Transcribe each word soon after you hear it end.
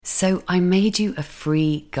So I made you a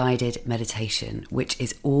free guided meditation, which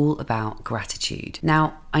is all about gratitude.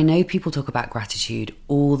 Now, I know people talk about gratitude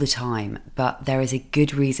all the time, but there is a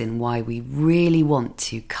good reason why we really want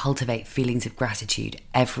to cultivate feelings of gratitude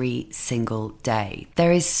every single day.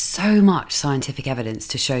 There is so much scientific evidence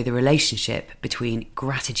to show the relationship between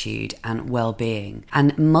gratitude and well-being,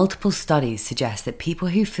 and multiple studies suggest that people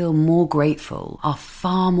who feel more grateful are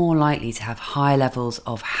far more likely to have higher levels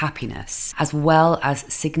of happiness, as well as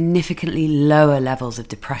significantly lower levels of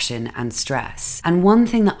depression and stress. And one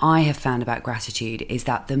thing that I have found about gratitude is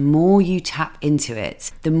that the more you tap into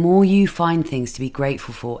it, the more you find things to be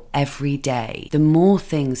grateful for every day, the more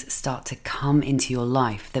things start to come into your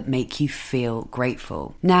life that make you feel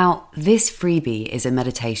grateful. Now, this freebie is a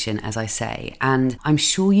meditation, as I say, and I'm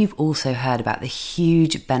sure you've also heard about the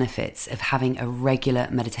huge benefits of having a regular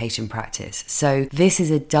meditation practice. So this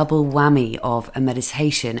is a double whammy of a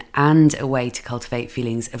meditation and a way to cultivate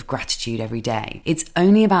feelings of gratitude every day. It's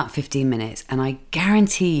only about 15 minutes, and I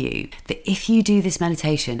guarantee you that if you do this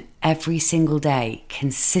meditation every single day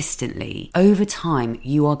consistently, over time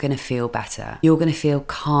you are going to feel better. You're going to feel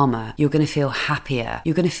calmer. You're going to feel happier.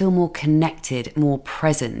 You're going to feel more connected, more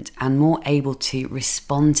present, and more able to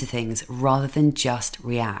respond to things rather than just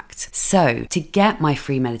react. So to get my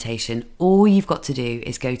free meditation, all you've got to do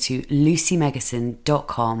is go to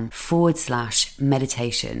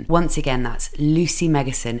lucymeggeson.com/meditation. Once again, that's Lucy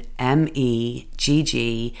Meggeson, MEGGESON,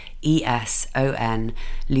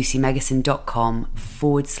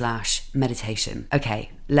 lucymeggeson.com/meditation.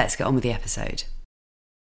 Okay, let's get on with the episode.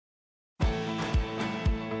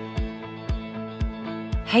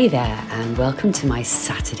 Hey there, and welcome to my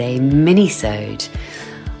Saturday Minisode.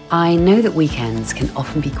 I know that weekends can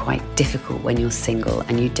often be quite difficult when you're single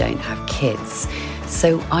and you don't have kids.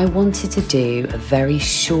 So I wanted to do a very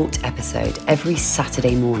short episode every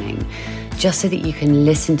Saturday morning, just so that you can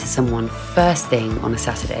listen to someone first thing on a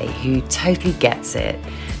Saturday who totally gets it,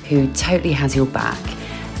 who totally has your back,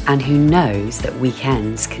 and who knows that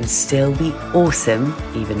weekends can still be awesome,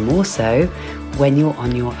 even more so, when you're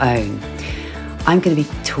on your own. I'm going to be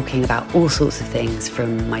talking about all sorts of things,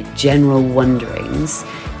 from my general wonderings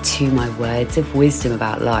to my words of wisdom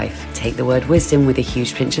about life. Take the word wisdom with a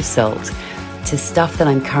huge pinch of salt. To stuff that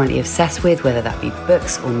I'm currently obsessed with, whether that be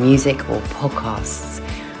books or music or podcasts.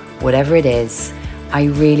 Whatever it is, I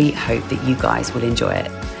really hope that you guys will enjoy it.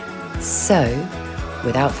 So,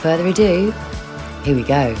 without further ado, here we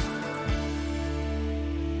go.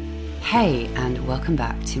 Hey, and welcome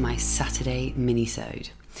back to my Saturday Minisode.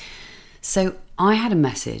 So I had a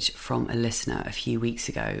message from a listener a few weeks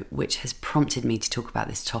ago, which has prompted me to talk about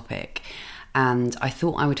this topic. And I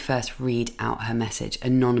thought I would first read out her message,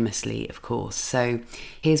 anonymously, of course. So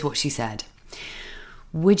here's what she said.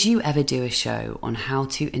 Would you ever do a show on how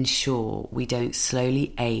to ensure we don't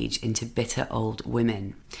slowly age into bitter old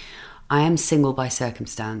women? I am single by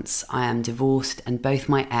circumstance. I am divorced, and both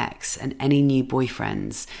my ex and any new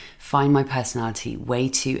boyfriends find my personality way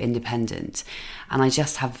too independent, and I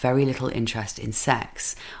just have very little interest in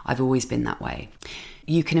sex. I've always been that way.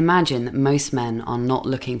 You can imagine that most men are not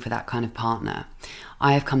looking for that kind of partner.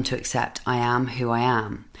 I have come to accept I am who I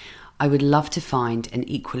am. I would love to find an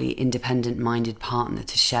equally independent-minded partner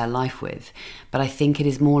to share life with, but I think it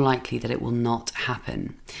is more likely that it will not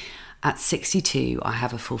happen. At 62, I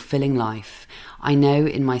have a fulfilling life. I know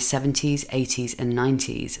in my 70s, 80s and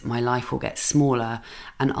 90s, my life will get smaller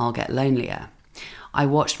and I'll get lonelier. I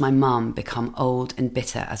watched my mum become old and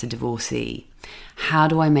bitter as a divorcee. How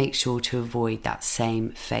do I make sure to avoid that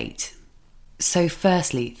same fate? So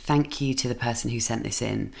firstly, thank you to the person who sent this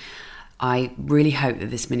in. I really hope that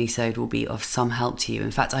this minisode will be of some help to you. In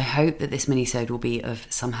fact, I hope that this minisode will be of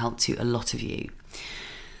some help to a lot of you.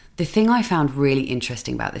 The thing I found really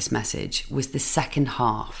interesting about this message was the second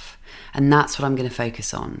half, and that's what I'm going to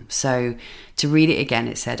focus on. So to read it again,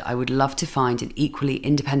 it said, I would love to find an equally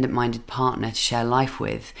independent-minded partner to share life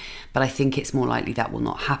with, but I think it's more likely that will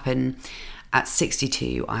not happen. At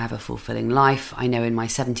 62, I have a fulfilling life. I know in my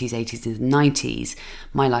 70s, 80s and 90s,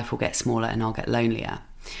 my life will get smaller and I'll get lonelier.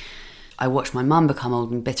 I watched my mum become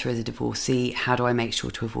old and bitter as a divorcee. How do I make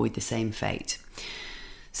sure to avoid the same fate?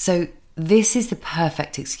 So this is the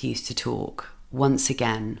perfect excuse to talk, once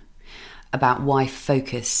again, about why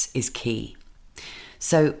focus is key.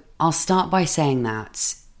 So I'll start by saying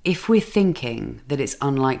that if we're thinking that it's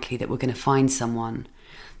unlikely that we're going to find someone,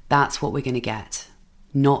 that's what we're going to get,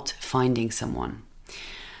 not finding someone.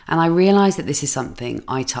 And I realise that this is something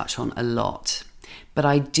I touch on a lot, but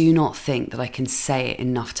I do not think that I can say it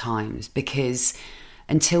enough times, because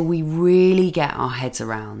until we really get our heads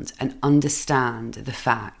around and understand the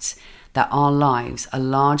fact that our lives are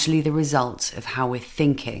largely the result of how we're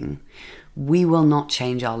thinking, we will not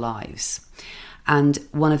change our lives. And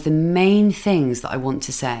one of the main things that I want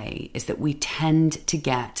to say is that we tend to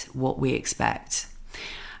get what we expect.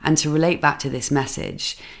 And to relate back to this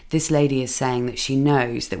message, this lady is saying that she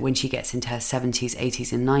knows that when she gets into her 70s,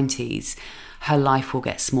 80s and 90s, her life will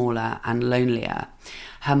get smaller and lonelier.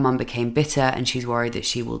 Her mum became bitter and she's worried that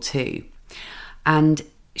she will too. And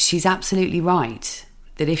she's absolutely right,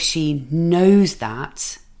 that if she knows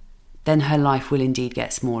that, then her life will indeed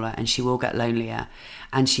get smaller and she will get lonelier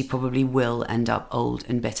and she probably will end up old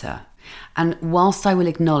and bitter. And whilst I will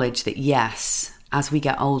acknowledge that yes, as we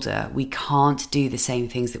get older, we can't do the same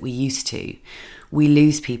things that we used to. We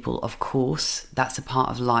lose people, of course, that's a part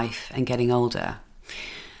of life and getting older.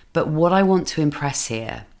 But what I want to impress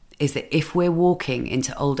here is that if we're walking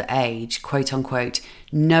into older age, quote unquote,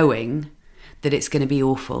 knowing that it's going to be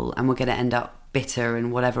awful and we're going to end up bitter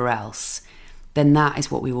and whatever else, then that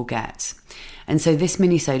is what we will get. And so this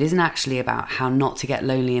minisode isn't actually about how not to get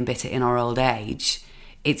lonely and bitter in our old age.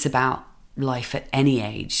 It's about life at any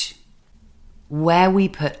age. Where we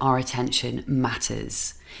put our attention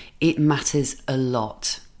matters. It matters a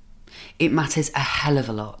lot. It matters a hell of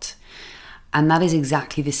a lot. And that is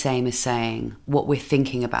exactly the same as saying what we're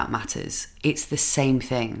thinking about matters. It's the same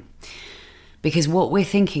thing. Because what we're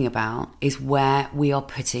thinking about is where we are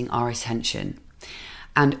putting our attention.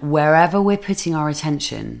 And wherever we're putting our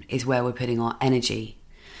attention is where we're putting our energy.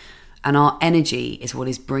 And our energy is what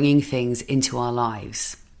is bringing things into our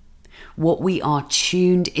lives. What we are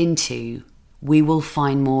tuned into, we will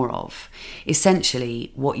find more of.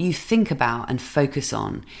 Essentially, what you think about and focus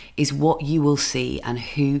on is what you will see and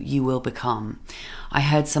who you will become. I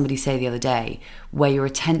heard somebody say the other day, where your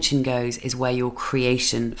attention goes is where your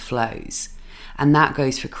creation flows. And that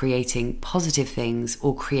goes for creating positive things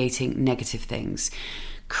or creating negative things.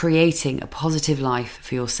 Creating a positive life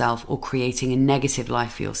for yourself or creating a negative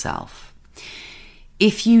life for yourself.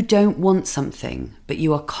 If you don't want something, but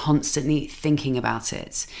you are constantly thinking about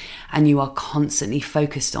it and you are constantly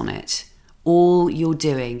focused on it, all you're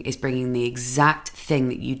doing is bringing the exact thing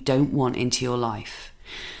that you don't want into your life.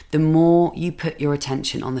 The more you put your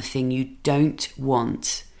attention on the thing you don't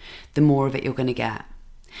want, the more of it you're going to get.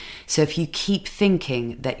 So if you keep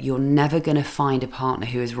thinking that you're never going to find a partner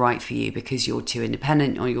who is right for you because you're too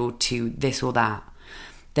independent or you're too this or that,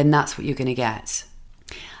 then that's what you're going to get.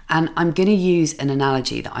 And I'm going to use an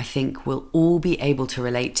analogy that I think we'll all be able to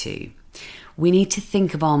relate to. We need to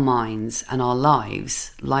think of our minds and our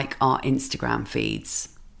lives like our Instagram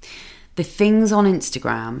feeds. The things on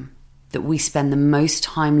Instagram that we spend the most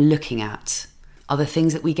time looking at are the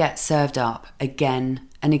things that we get served up again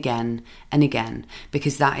and again and again,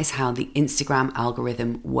 because that is how the Instagram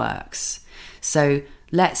algorithm works. So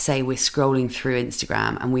let's say we're scrolling through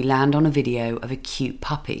Instagram and we land on a video of a cute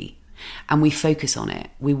puppy and we focus on it,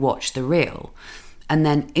 we watch the reel, and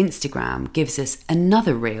then Instagram gives us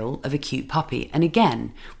another reel of a cute puppy, and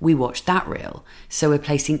again we watch that reel. So we're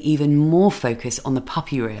placing even more focus on the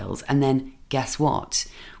puppy reels, and then guess what?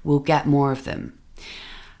 We'll get more of them.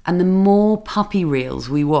 And the more puppy reels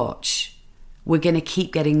we watch, we're going to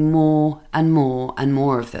keep getting more and more and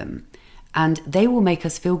more of them. And they will make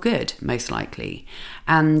us feel good, most likely.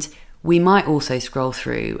 And we might also scroll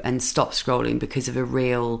through and stop scrolling because of a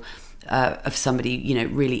reel of somebody,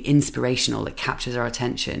 really inspirational that captures our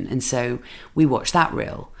attention. And so we watch that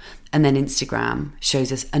reel. And then Instagram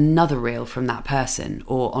shows us another reel from that person,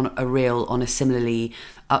 or on a reel on a similarly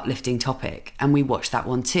uplifting topic, and we watch that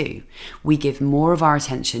one too. We give more of our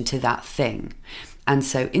attention to that thing. And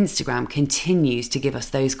so Instagram continues to give us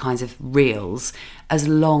those kinds of reels as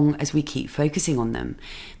long as we keep focusing on them.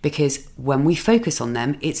 Because when we focus on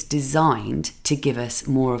them, it's designed to give us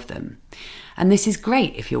more of them. And this is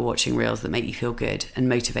great if you're watching reels that make you feel good and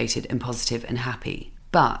motivated and positive and happy.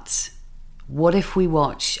 But what if we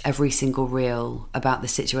watch every single reel about the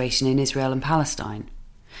situation in Israel and Palestine?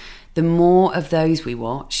 The more of those we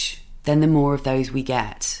watch, then the more of those we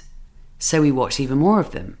get. So we watch even more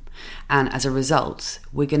of them. And as a result,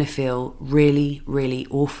 we're going to feel really, really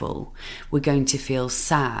awful. We're going to feel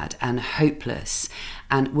sad and hopeless.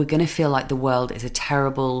 And we're going to feel like the world is a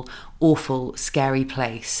terrible, awful, scary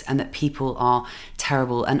place, and that people are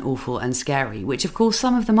terrible and awful and scary, which of course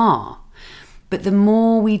some of them are. But the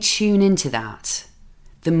more we tune into that,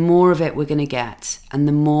 the more of it we're going to get, and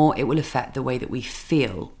the more it will affect the way that we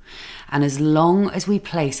feel. And as long as we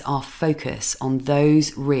place our focus on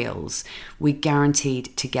those reels, we're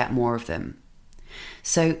guaranteed to get more of them.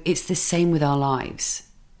 So it's the same with our lives.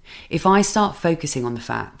 If I start focusing on the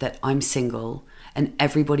fact that I'm single and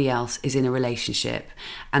everybody else is in a relationship,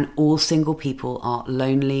 and all single people are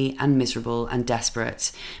lonely and miserable and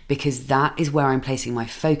desperate, because that is where I'm placing my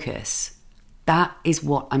focus, that is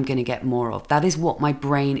what I'm going to get more of. That is what my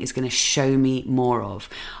brain is going to show me more of.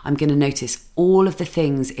 I'm going to notice all of the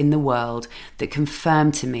things in the world that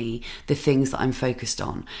confirm to me the things that I'm focused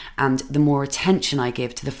on. And the more attention I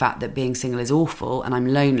give to the fact that being single is awful and I'm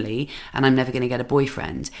lonely and I'm never going to get a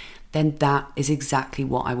boyfriend, then that is exactly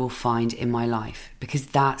what I will find in my life, because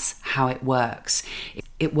that's how it works.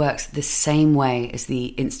 It works the same way as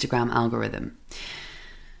the Instagram algorithm.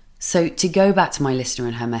 So to go back to my listener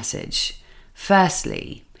and her message,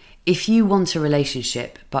 firstly, if you want a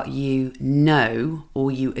relationship but you know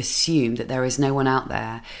or you assume that there is no one out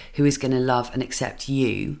there who is going to love and accept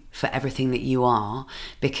you for everything that you are,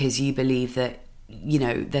 because you believe that, you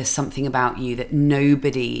know, there's something about you that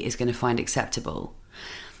nobody is going to find acceptable,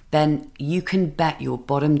 then you can bet your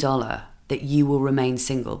bottom dollar that you will remain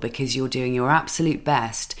single, because you're doing your absolute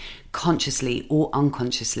best, consciously or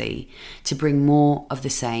unconsciously, to bring more of the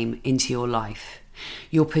same into your life.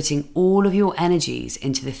 You're putting all of your energies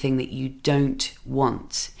into the thing that you don't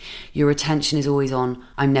want. Your attention is always on,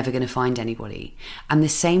 I'm never going to find anybody. And the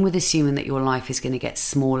same with assuming that your life is going to get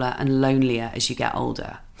smaller and lonelier as you get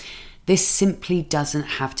older. This simply doesn't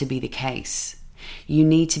have to be the case. You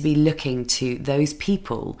need to be looking to those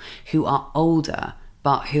people who are older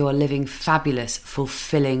but who are living fabulous,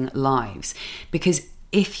 fulfilling lives. Because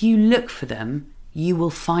if you look for them, you will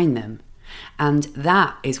find them. And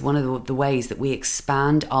that is one of the ways that we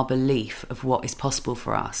expand our belief of what is possible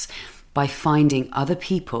for us, by finding other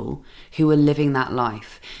people who are living that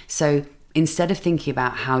life. So instead of thinking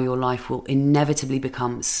about how your life will inevitably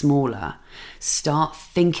become smaller, start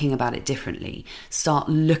thinking about it differently. Start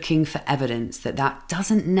looking for evidence that that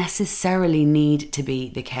doesn't necessarily need to be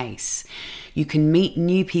the case. You can meet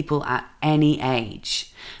new people at any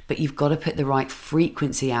age, but you've got to put the right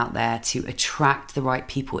frequency out there to attract the right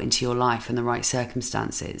people into your life and the right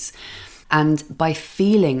circumstances. And by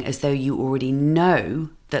feeling as though you already know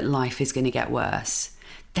that life is going to get worse,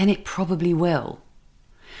 then it probably will.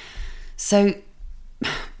 So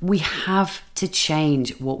we have to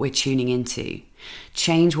change what we're tuning into,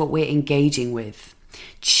 change what we're engaging with,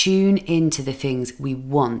 tune into the things we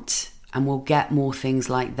want, and we'll get more things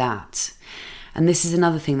like that. And this is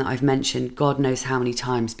another thing that I've mentioned God knows how many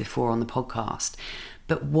times before on the podcast,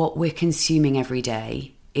 but what we're consuming every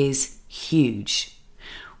day is huge.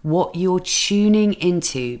 What you're tuning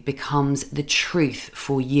into becomes the truth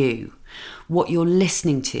for you. What you're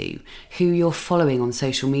listening to, who you're following on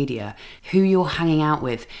social media, who you're hanging out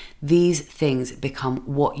with, these things become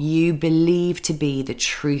what you believe to be the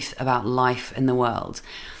truth about life and the world.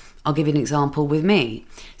 I'll give you an example with me.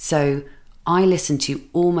 So I listen to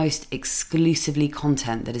almost exclusively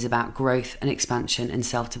content that is about growth and expansion and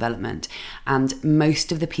self-development. And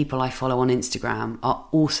most of the people I follow on Instagram are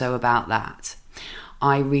also about that.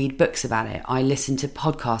 I read books about it. I listen to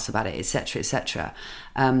podcasts about it, etc., etc.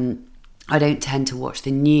 I don't tend to watch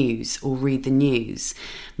the news or read the news.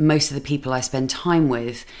 Most of the people I spend time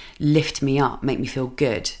with lift me up, make me feel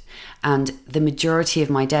good. And the majority of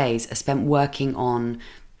my days are spent working on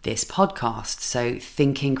this podcast. So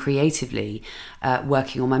thinking creatively,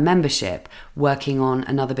 working on my membership, working on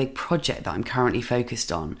another big project that I'm currently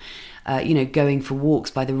focused on, going for walks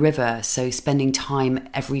by the river. So spending time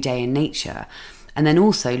every day in nature. And then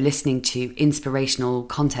also listening to inspirational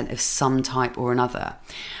content of some type or another.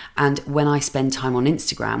 And when I spend time on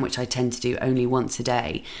Instagram, which I tend to do only once a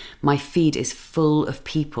day, my feed is full of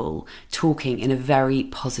people talking in a very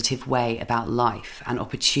positive way about life and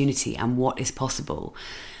opportunity and what is possible.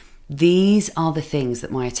 These are the things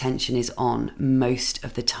that my attention is on most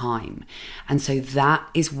of the time. And so that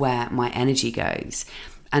is where my energy goes.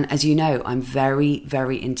 And as you know, I'm very,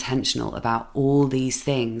 very intentional about all these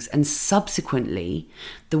things. And subsequently,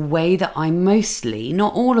 the way that I mostly,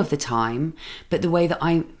 not all of the time, but the way that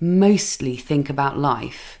I mostly think about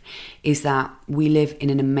life is that we live in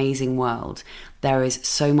an amazing world. There is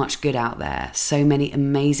so much good out there, so many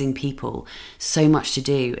amazing people, so much to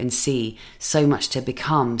do and see, so much to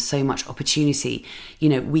become, so much opportunity. You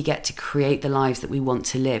know, we get to create the lives that we want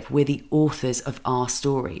to live. We're the authors of our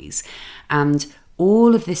stories. And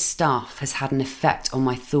all of this stuff has had an effect on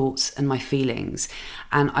my thoughts and my feelings.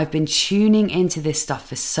 And I've been tuning into this stuff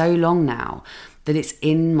for so long now that it's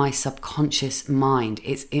in my subconscious mind.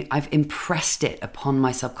 I've impressed it upon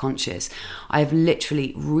my subconscious. I've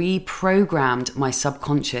literally reprogrammed my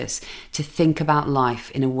subconscious to think about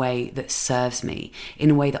life in a way that serves me,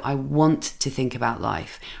 in a way that I want to think about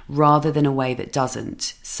life, rather than a way that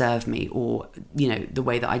doesn't. So serve me, or, the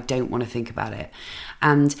way that I don't want to think about it.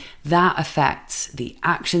 And that affects the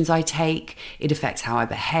actions I take. It affects how I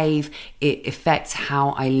behave. It affects how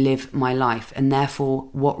I live my life, and therefore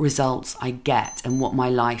what results I get and what my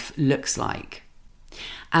life looks like.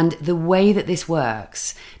 And the way that this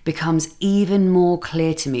works becomes even more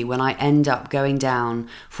clear to me when I end up going down,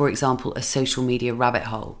 for example, a social media rabbit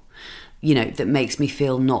hole, that makes me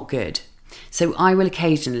feel not good. So I will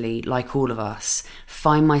occasionally, like all of us,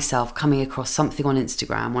 find myself coming across something on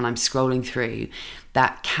Instagram when I'm scrolling through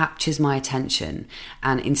that captures my attention.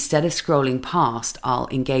 And instead of scrolling past, I'll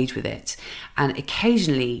engage with it. And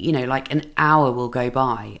occasionally, like an hour will go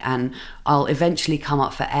by and I'll eventually come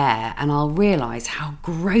up for air and I'll realize how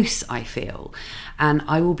gross I feel. And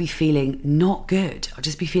I will be feeling not good. I'll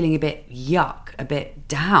just be feeling a bit yuck, a bit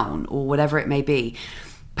down, or whatever it may be.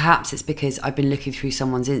 Perhaps it's because I've been looking through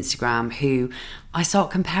someone's Instagram who I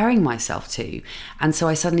start comparing myself to, and so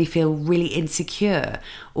I suddenly feel really insecure.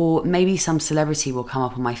 Or maybe some celebrity will come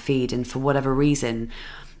up on my feed, and for whatever reason,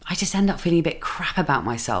 I just end up feeling a bit crap about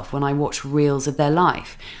myself when I watch reels of their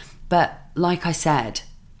life. But like I said,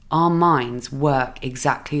 our minds work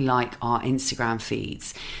exactly like our Instagram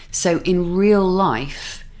feeds. So in real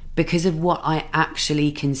life, because of what I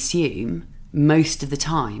actually consume most of the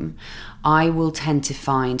time, I will tend to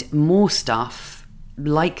find more stuff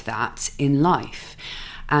like that in life.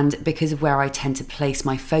 And because of where I tend to place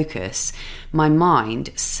my focus, my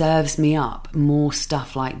mind serves me up more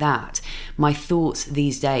stuff like that. My thoughts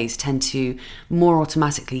these days tend to more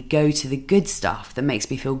automatically go to the good stuff that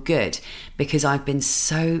makes me feel good, because I've been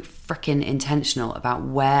so freaking intentional about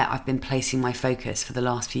where I've been placing my focus for the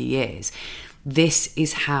last few years. This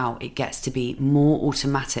is how it gets to be more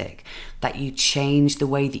automatic, that you change the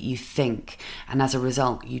way that you think, and as a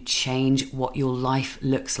result, you change what your life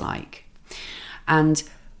looks like. And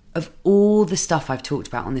of all the stuff I've talked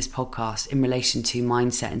about on this podcast in relation to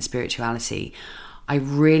mindset and spirituality, I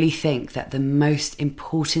really think that the most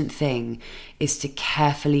important thing is to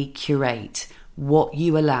carefully curate what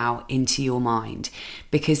you allow into your mind,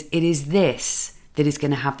 because it is this that is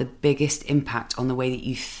going to have the biggest impact on the way that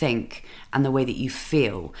you think and the way that you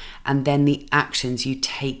feel, and then the actions you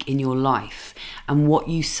take in your life and what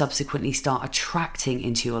you subsequently start attracting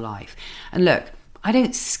into your life. And look, I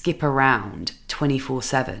don't skip around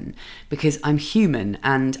 24/7 because I'm human,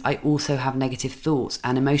 and I also have negative thoughts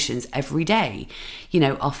and emotions every day.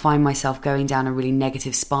 I'll find myself going down a really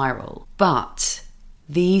negative spiral. But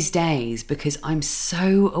these days, because I'm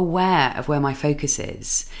so aware of where my focus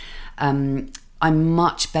is, I'm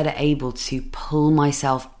much better able to pull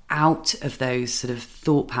myself out of those sort of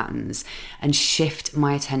thought patterns and shift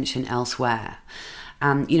my attention elsewhere.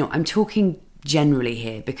 I'm talking generally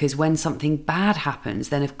here, because when something bad happens,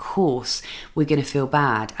 then of course we're going to feel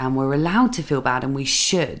bad, and we're allowed to feel bad, and we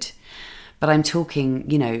should. But I'm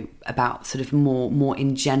talking, about sort of more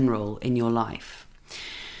in general in your life.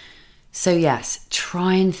 So yes,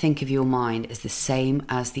 try and think of your mind as the same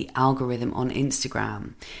as the algorithm on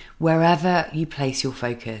Instagram. Wherever you place your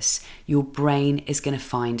focus, your brain is going to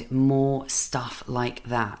find more stuff like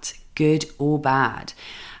that, good or bad.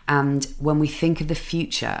 And when we think of the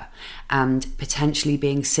future and potentially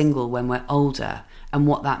being single when we're older and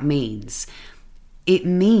what that means, it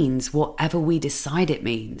means whatever we decide it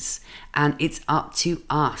means. And it's up to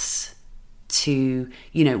us to,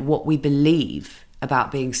 what we believe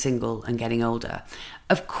about being single and getting older.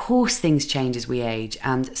 Of course, things change as we age,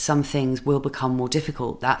 and some things will become more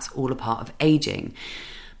difficult. That's all a part of aging.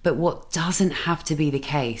 But what doesn't have to be the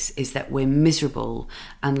case is that we're miserable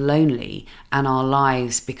and lonely and our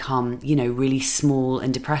lives become, really small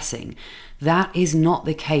and depressing. That is not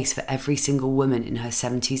the case for every single woman in her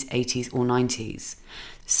 70s, 80s, or 90s.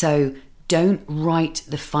 So don't write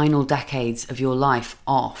the final decades of your life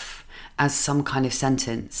off as some kind of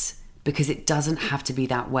sentence, because it doesn't have to be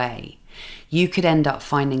that way. You could end up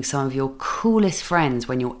finding some of your coolest friends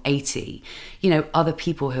when you're 80, other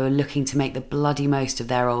people who are looking to make the bloody most of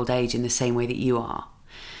their old age in the same way that you are.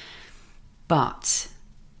 But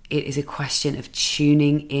it is a question of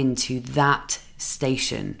tuning into that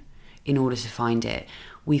station in order to find it.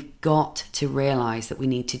 We've got to realize that we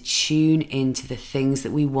need to tune into the things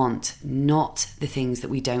that we want, not the things that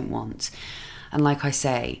we don't want. And like I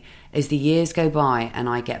say, as the years go by and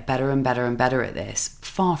I get better and better and better at this,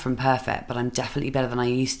 far from perfect, but I'm definitely better than I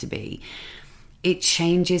used to be, it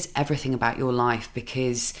changes everything about your life,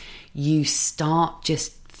 because you start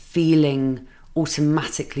just feeling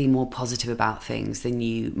automatically more positive about things than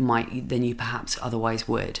you perhaps otherwise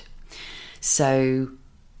would. So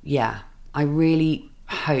yeah, I really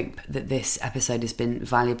hope that this episode has been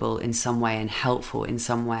valuable in some way and helpful in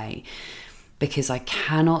some way. because I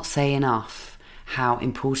cannot say enough how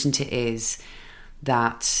important it is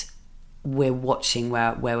that we're watching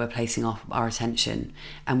where we're placing our attention,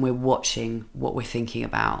 and we're watching what we're thinking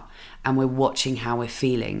about, and we're watching how we're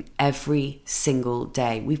feeling every single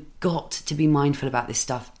day. We've got to be mindful about this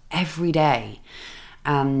stuff every day.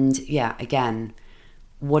 And yeah, again,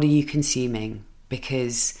 what are you consuming?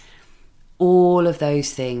 Because all of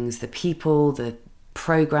those things, the people, the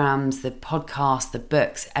programs, the podcasts, the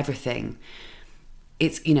books, everything,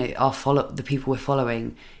 it's, the people we're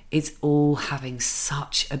following, it's all having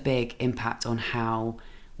such a big impact on how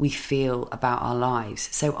we feel about our lives.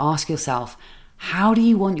 So ask yourself, how do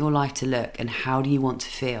you want your life to look, and how do you want to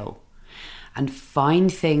feel? And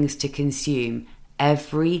find things to consume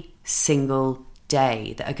every single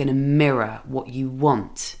day that are going to mirror what you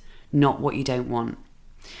want, not what you don't want.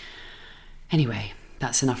 Anyway,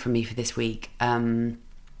 that's enough from me for this week. As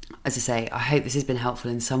I say, I hope this has been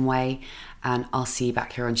helpful in some way, and I'll see you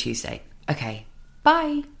back here on Tuesday. Okay,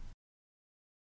 bye.